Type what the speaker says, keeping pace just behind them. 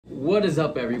What is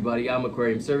up, everybody? I'm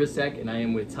Aquarium Service Tech and I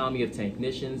am with Tommy of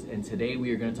Tanknicians, and today we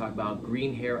are going to talk about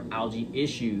green hair algae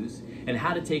issues and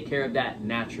how to take care of that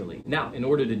naturally. Now, in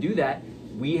order to do that,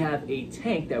 we have a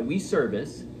tank that we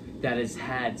service that has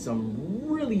had some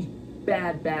really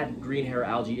bad green hair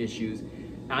algae issues.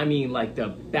 I mean, like the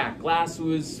back glass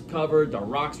was covered, the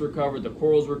rocks were covered, the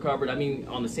corals were covered. I mean,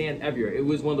 on the sand everywhere. It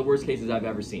was one of the worst cases I've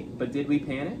ever seen. But did we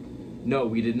panic? No,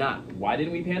 we did not. Why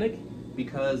didn't we panic?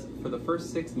 Because for the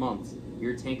first 6 months,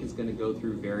 your tank is going to go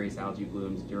through various algae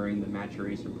blooms during the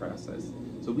maturation process.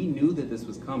 So we knew that this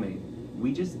was coming.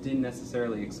 We just didn't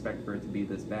necessarily expect for it to be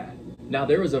this bad. Now,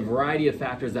 there was a variety of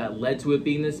factors that led to it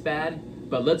being this bad,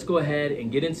 but let's go ahead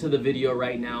and get into the video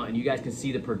right now, and you guys can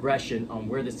see the progression on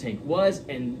where this tank was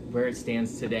and where it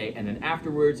stands today. And then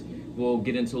afterwards, we'll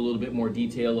get into a little bit more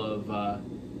detail of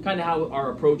kind of how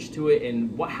our approach to it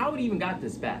and how it even got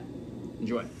this bad.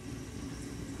 Enjoy.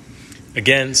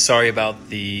 Again, sorry about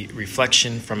the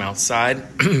reflection from outside,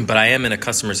 but I am in a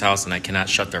customer's house and I cannot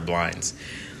shut their blinds.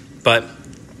 But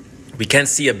we can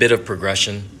see a bit of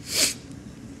progression.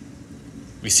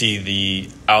 We see the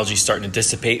algae starting to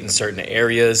dissipate in certain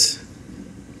areas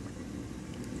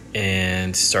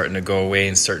and starting to go away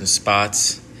in certain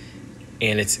spots.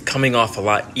 And it's coming off a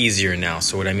lot easier now.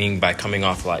 So what I mean by coming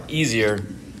off a lot easier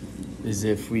is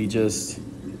if we just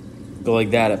go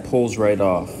like that, it pulls right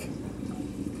off.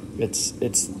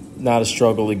 It's not a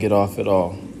struggle to get off at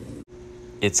all.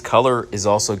 Its color is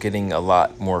also getting a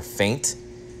lot more faint,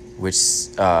 which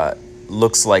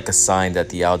looks like a sign that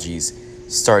the algae's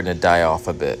starting to die off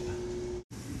a bit.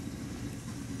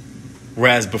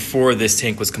 Whereas before this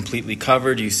tank was completely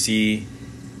covered, you see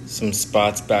some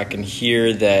spots back in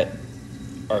here that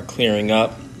are clearing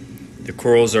up. The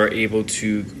corals are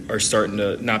starting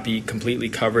to not be completely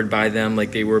covered by them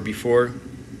like they were before.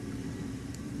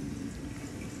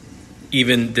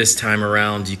 Even this time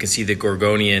around, you can see the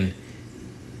Gorgonian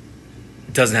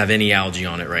doesn't have any algae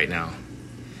on it right now.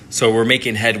 So we're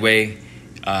making headway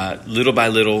little by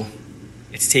little.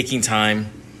 It's taking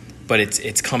time, but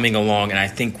it's coming along. And I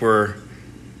think we're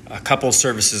a couple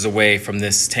services away from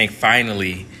this tank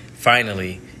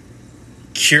finally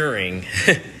curing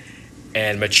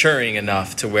and maturing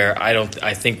enough to where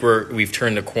I think we've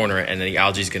turned the corner and the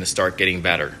algae is going to start getting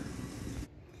better.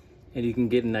 And you can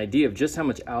get an idea of just how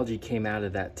much algae came out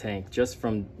of that tank just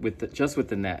with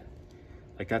the net.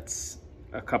 Like, that's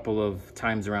a couple of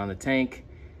times around the tank,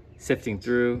 sifting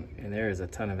through, and there is a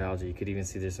ton of algae. You could even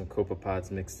see there's some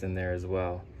copepods mixed in there as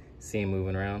well. See them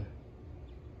moving around.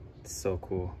 It's so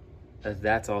cool.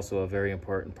 That's also a very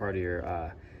important part of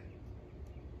your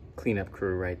cleanup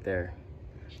crew right there.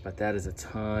 But that is a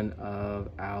ton of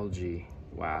algae.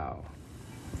 Wow.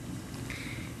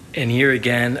 And here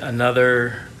again,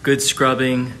 another good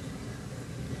scrubbing.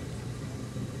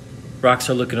 Rocks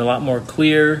are looking a lot more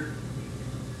clear.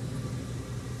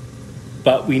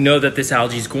 But we know that this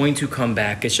algae is going to come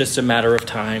back. It's just a matter of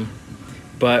time.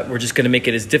 But we're just going to make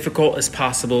it as difficult as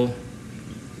possible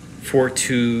for it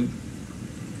to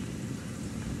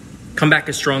come back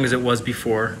as strong as it was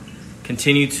before.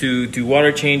 Continue to do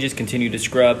water changes, continue to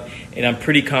scrub. And I'm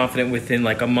pretty confident within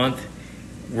like a month,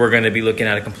 we're going to be looking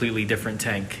at a completely different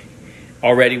tank.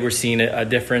 Already we're seeing a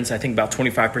difference, I think about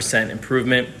 25%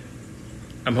 improvement.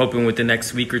 I'm hoping with the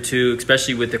next week or two,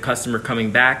 especially with the customer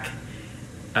coming back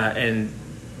and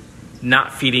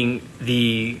not feeding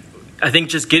I think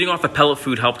just getting off the pellet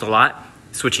food helped a lot,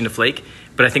 switching to flake.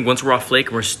 But I think once we're off flake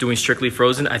and we're doing strictly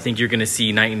frozen, I think you're going to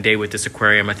see night and day with this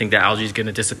aquarium. I think the algae is going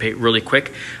to dissipate really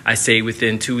quick. I say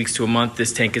within 2 weeks to a month,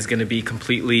 this tank is going to be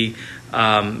completely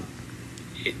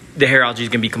the hair algae is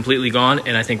going to be completely gone,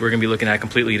 and I think we're going to be looking at a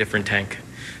completely different tank.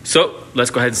 So let's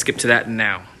go ahead and skip to that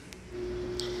now.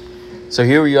 So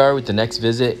here we are with the next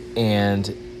visit, and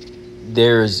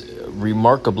there's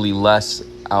remarkably less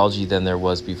algae than there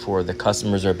was before. The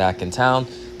customers are back in town.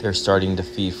 They're starting to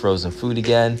feed frozen food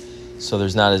again, so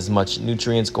there's not as much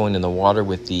nutrients going in the water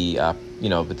with the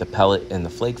with the pellet and the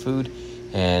flake food.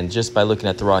 And just by looking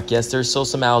at the rock, yes, there's still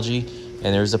some algae,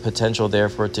 and there's a potential there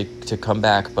for it to come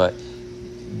back, but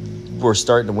we're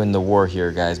starting to win the war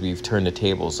here, guys. We've turned the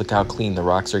tables. Look how clean the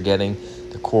rocks are getting.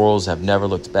 The corals have never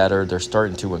looked better. They're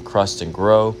starting to encrust and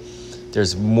grow.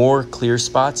 There's more clear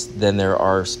spots than there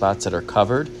are spots that are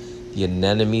covered. The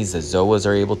anemones, the zoas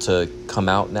are able to come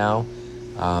out now.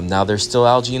 Now there's still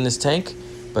algae in this tank,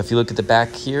 but if you look at the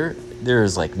back here, there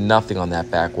is like nothing on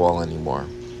that back wall anymore.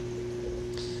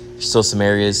 There's still some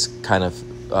areas kind of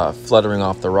fluttering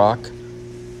off the rock.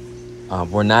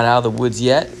 We're not out of the woods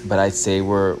yet, but I'd say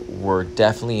we're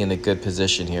definitely in a good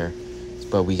position here.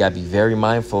 But we gotta be very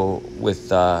mindful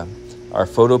with our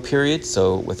photo period,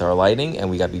 so with our lighting, and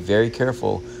we gotta be very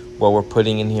careful what we're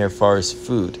putting in here as far as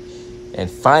food. And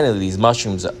finally, these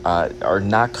mushrooms are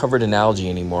not covered in algae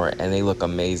anymore, and they look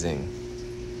amazing.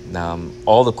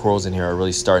 All the corals in here are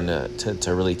really starting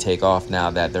to really take off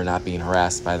now that they're not being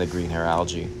harassed by the green hair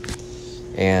algae.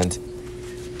 And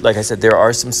like I said, there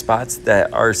are some spots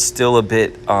that are still a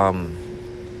bit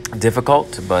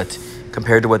difficult, but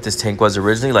compared to what this tank was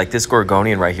originally, like this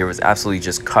gorgonian right here was absolutely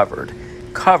just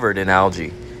covered in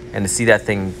algae. And to see that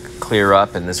thing clear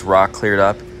up and this rock cleared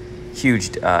up,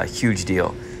 huge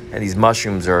deal. And these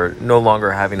mushrooms are no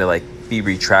longer having to like be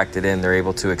retracted in. They're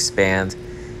able to expand.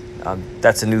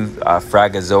 That's a new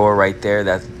Phrygozoa right there.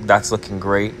 That's looking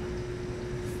great.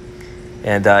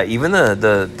 And even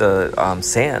the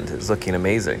sand is looking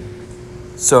amazing.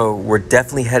 So we're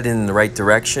definitely heading in the right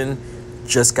direction.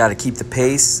 Just got to keep the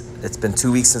pace. It's been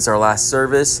 2 weeks since our last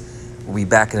service. We'll be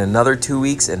back in another 2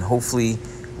 weeks, and hopefully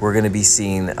we're going to be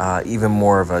seeing even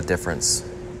more of a difference.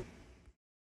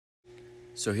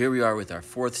 So here we are with our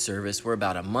 4th service. We're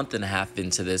about a month and a half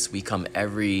into this. We come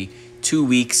every 2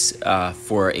 weeks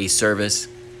for a service.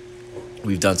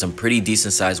 We've done some pretty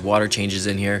decent sized water changes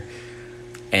in here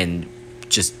and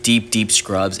just deep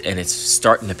scrubs, and it's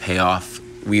starting to pay off.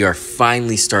 We are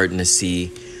finally starting to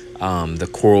see the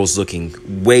corals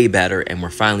looking way better, and we're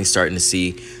finally starting to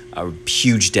see a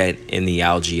huge dent in the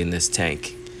algae in this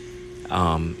tank.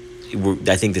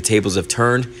 I think the tables have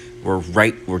turned.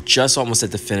 We're just almost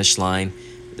at the finish line.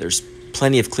 There's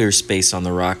plenty of clear space on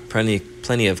the rock,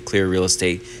 plenty of clear real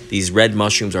estate. These red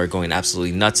mushrooms are going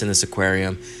absolutely nuts in this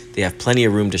aquarium. They have plenty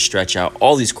of room to stretch out.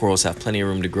 All these corals have plenty of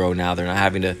room to grow now. They're not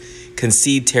having to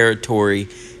concede territory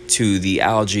to the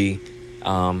algae.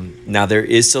 Now there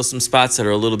is still some spots that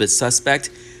are a little bit suspect,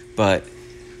 but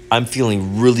I'm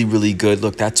feeling really good.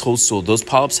 Look, that toadstool, those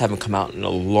polyps haven't come out in a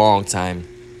long time.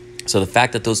 So the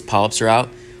fact that those polyps are out,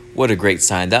 what a great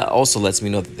sign. That also lets me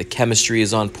know that the chemistry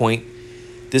is on point.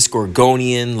 This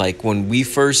gorgonian, like when we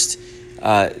first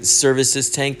serviced this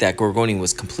tank, that gorgonian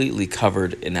was completely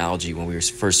covered in algae when we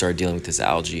first started dealing with this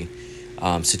algae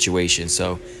situation.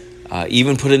 So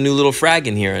even put a new little frag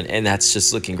in here, and that's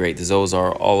just looking great. The zoas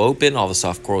are all open. All the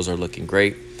soft corals are looking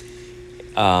great.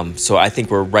 So I think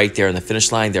we're right there in the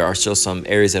finish line. There are still some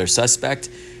areas that are suspect,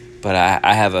 but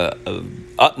I have a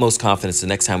utmost confidence the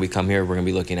next time we come here, we're going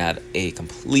to be looking at a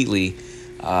completely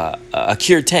a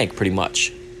cured tank pretty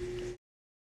much.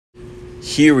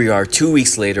 Here we are 2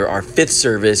 weeks later, our 5th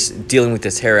service dealing with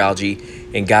this hair algae.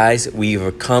 And guys,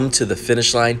 we've come to the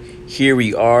finish line. Here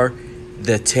we are.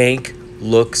 The tank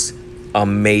looks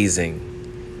amazing.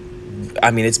 I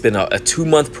mean, it's been a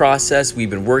 2-month process. We've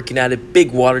been working at it,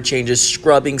 big water changes,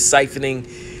 scrubbing, siphoning,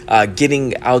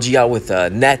 getting algae out with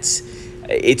nets.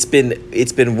 It's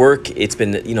been work. It's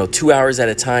been 2 hours at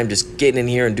a time, just getting in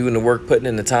here and doing the work, putting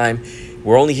in the time.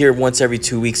 We're only here once every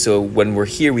 2 weeks, so when we're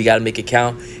here, we got to make it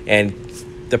count. And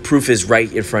the proof is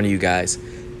right in front of you guys.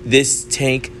 This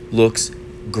tank looks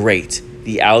great.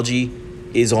 The algae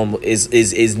is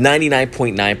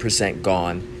 99.9%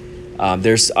 gone.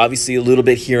 There's obviously a little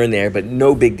bit here and there, but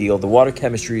no big deal. The water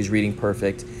chemistry is reading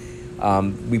perfect.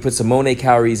 We put some Monet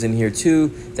calories in here too.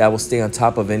 That will stay on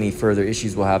top of any further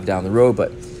issues we'll have down the road.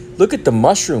 But look at the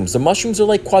mushrooms. The mushrooms are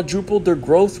like quadrupled their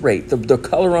growth rate. The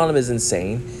color on them is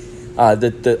insane.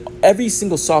 Every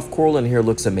single soft coral in here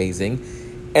looks amazing.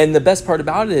 And the best part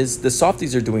about it is the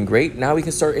softies are doing great. Now we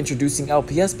can start introducing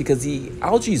LPS because the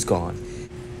algae is gone.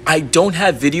 I don't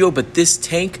have video, but this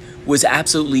tank was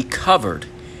absolutely covered.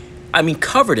 I mean,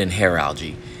 covered in hair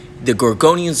algae. The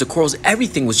gorgonians, the corals,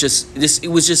 everything was just this. It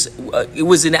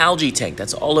was an algae tank.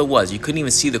 That's all it was. You couldn't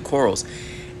even see the corals.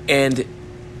 And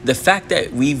the fact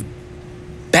that we've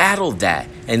battled that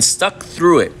and stuck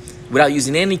through it without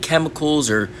using any chemicals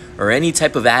or any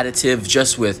type of additive,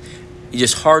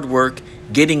 just hard work,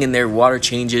 getting in there, water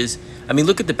changes. I mean,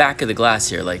 look at the back of the glass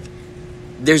here. Like,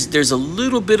 there's a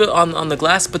little bit on the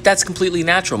glass, but that's completely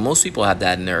natural. Most people have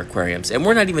that in their aquariums. And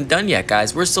we're not even done yet,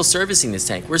 guys. We're still servicing this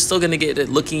tank. We're still going to get it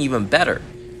looking even better.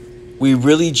 We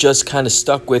really just kind of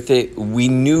stuck with it. We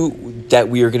knew that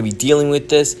we were going to be dealing with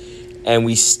this, and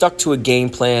we stuck to a game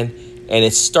plan, and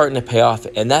it's starting to pay off.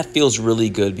 And that feels really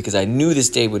good because I knew this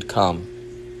day would come.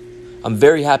 I'm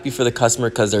very happy for the customer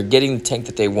because they're getting the tank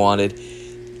that they wanted.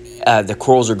 The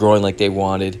corals are growing like they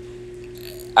wanted.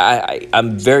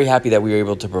 I'm very happy that we were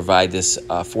able to provide this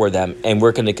for them, and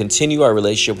we're going to continue our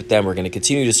relationship with them. We're going to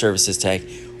continue to service this tank,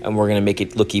 and we're going to make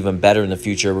it look even better in the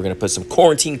future. We're going to put some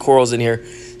quarantine corals in here,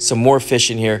 some more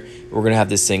fish in here. We're going to have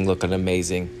this thing looking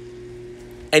amazing.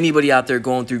 Anybody out there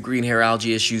going through green hair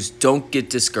algae issues, don't get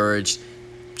discouraged.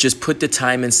 Just put the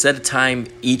time in, set a time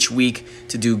each week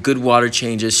to do good water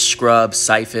changes, scrub,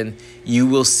 siphon. You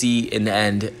will see in the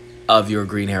end of your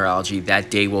green hair algae, that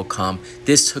day will come.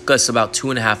 This took us about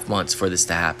 2.5 months for this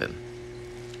to happen.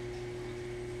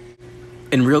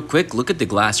 And real quick, look at the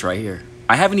glass right here.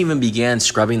 I haven't even began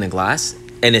scrubbing the glass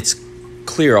and it's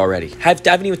clear already. I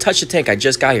haven't even touched the tank. I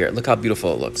just got here. Look how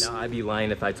beautiful it looks. Now, I'd be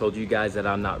lying if I told you guys that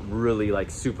I'm not really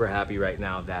like super happy right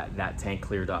now that that tank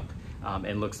cleared up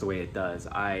and looks the way it does.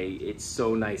 It's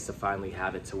so nice to finally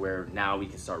have it to where now we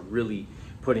can start really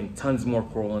putting tons more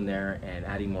coral in there and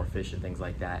adding more fish and things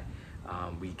like that.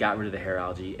 We got rid of the hair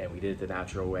algae and we did it the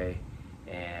natural way.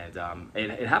 And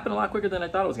it happened a lot quicker than I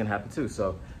thought it was gonna happen too.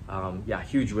 So yeah,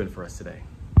 huge win for us today.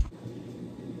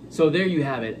 So there you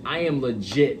have it. I am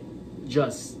legit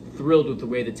just thrilled with the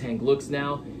way the tank looks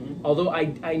now. Although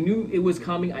I knew it was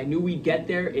coming, I knew we'd get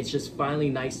there, it's just finally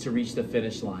nice to reach the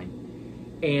finish line.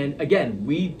 And again,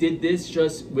 we did this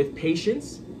just with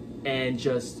patience and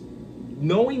just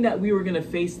knowing that we were gonna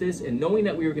face this and knowing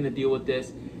that we were gonna deal with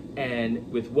this,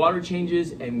 and with water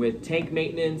changes and with tank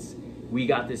maintenance, we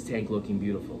got this tank looking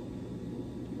beautiful.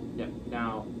 Yeah.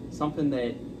 Now, something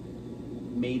that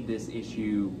made this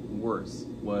issue worse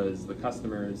was the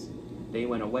customers. They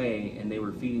went away and they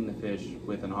were feeding the fish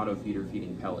with an auto feeder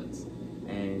feeding pellets.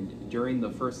 And during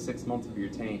the first 6 months of your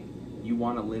tank, you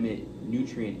want to limit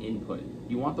nutrient input.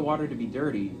 You want the water to be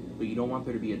dirty, but you don't want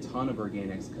there to be a ton of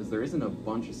organics because there isn't a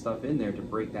bunch of stuff in there to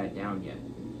break that down yet.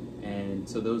 And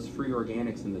so those free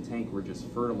organics in the tank were just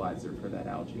fertilizer for that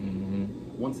algae.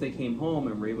 Once they came home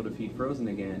and were able to feed frozen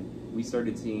again, we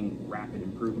started seeing rapid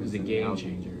improvements. It was a game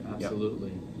changer,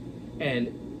 absolutely. Yep.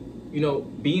 And you know,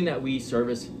 being that we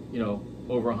service, you know,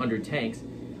 over 100 tanks,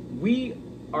 we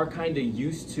are kind of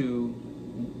used to,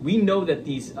 we know that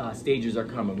these stages are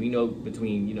coming. We know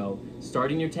between, you know,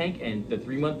 starting your tank and the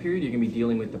 3-month period, you're gonna be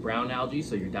dealing with the brown algae,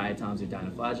 so your diatoms, your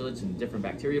dinoflagellates, and different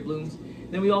bacteria blooms.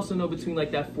 And then we also know between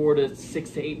like that 4 to 6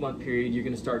 to 8 month period, you're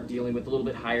gonna start dealing with a little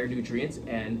bit higher nutrients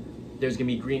and there's gonna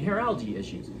be green hair algae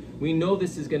issues. We know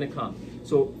this is gonna come.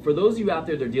 So for those of you out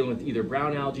there that are dealing with either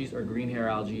brown algae or green hair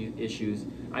algae issues,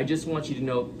 I just want you to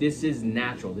know this is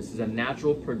natural. This is a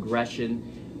natural progression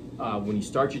when you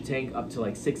start your tank up to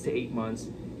like 6 to 8 months.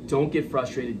 Don't get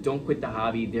frustrated, don't quit the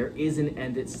hobby. There is an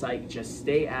end in sight. Just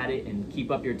stay at it and keep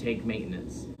up your tank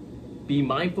maintenance. Be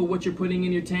mindful what you're putting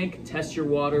in your tank, test your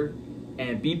water,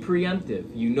 and be preemptive.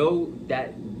 You know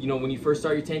that, you know, when you first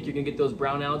start your tank, you're gonna get those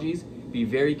brown algae. Be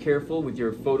very careful with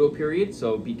your photo period.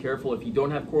 So be careful if you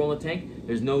don't have coral in the tank,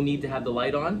 there's no need to have the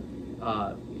light on.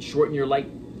 Shorten your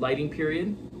lighting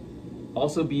period.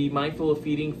 Also be mindful of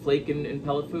feeding flake and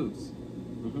pellet foods.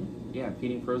 Yeah,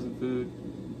 feeding frozen food.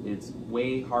 It's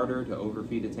way harder to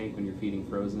overfeed a tank when you're feeding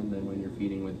frozen than when you're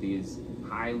feeding with these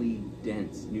highly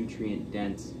dense,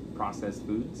 nutrient-dense processed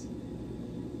foods.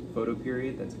 Photo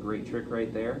period, that's a great trick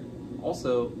right there.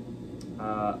 Also,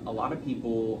 a lot of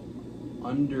people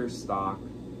understock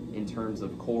in terms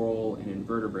of coral and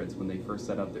invertebrates when they first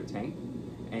set up their tank.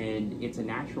 And it's a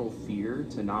natural fear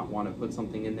to not want to put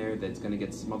something in there that's going to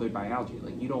get smothered by algae.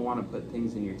 Like, you don't want to put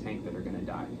things in your tank that are going to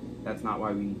die. That's not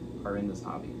why we are in this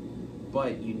hobby.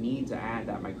 But you need to add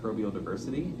that microbial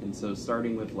diversity, and so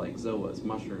starting with like zoas,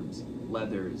 mushrooms,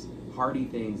 leathers, hardy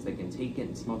things that can take it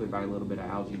and smothered by a little bit of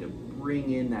algae to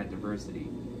bring in that diversity,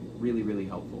 really, really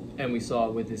helpful. And we saw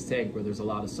it with this tank where there's a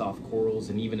lot of soft corals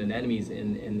and even anemones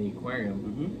in the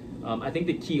aquarium. I think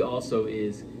the key also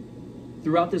is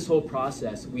throughout this whole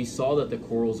process, we saw that the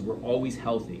corals were always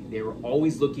healthy. They were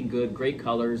always looking good, great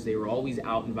colors. They were always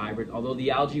out and vibrant. Although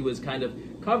the algae was kind of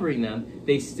covering them,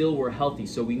 they still were healthy.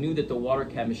 So we knew that the water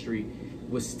chemistry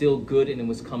was still good and it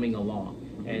was coming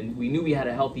along. And we knew we had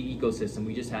a healthy ecosystem.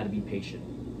 We just had to be patient.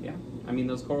 Yeah, I mean,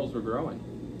 those corals were growing.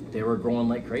 They were growing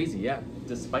like crazy, yeah.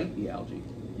 Despite the algae.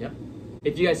 Yep.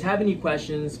 If you guys have any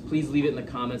questions, please leave it in the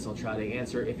comments. I'll try to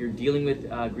answer. If you're dealing with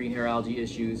green hair algae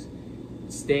issues,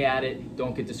 stay at it,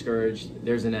 don't get discouraged.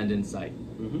 There's an end in sight.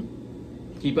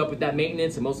 Keep up with that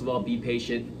maintenance, and most of all, be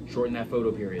patient. Shorten that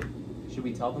photo period. Should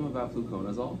we tell them about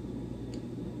fluconazole?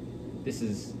 This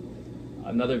is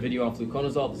another video on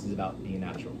fluconazole. This is about being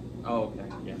natural. Oh, okay.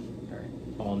 Yeah. All right.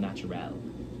 All natural. All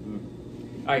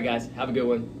right, guys. Have a good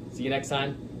one. See you next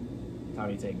time. How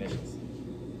do you take missions?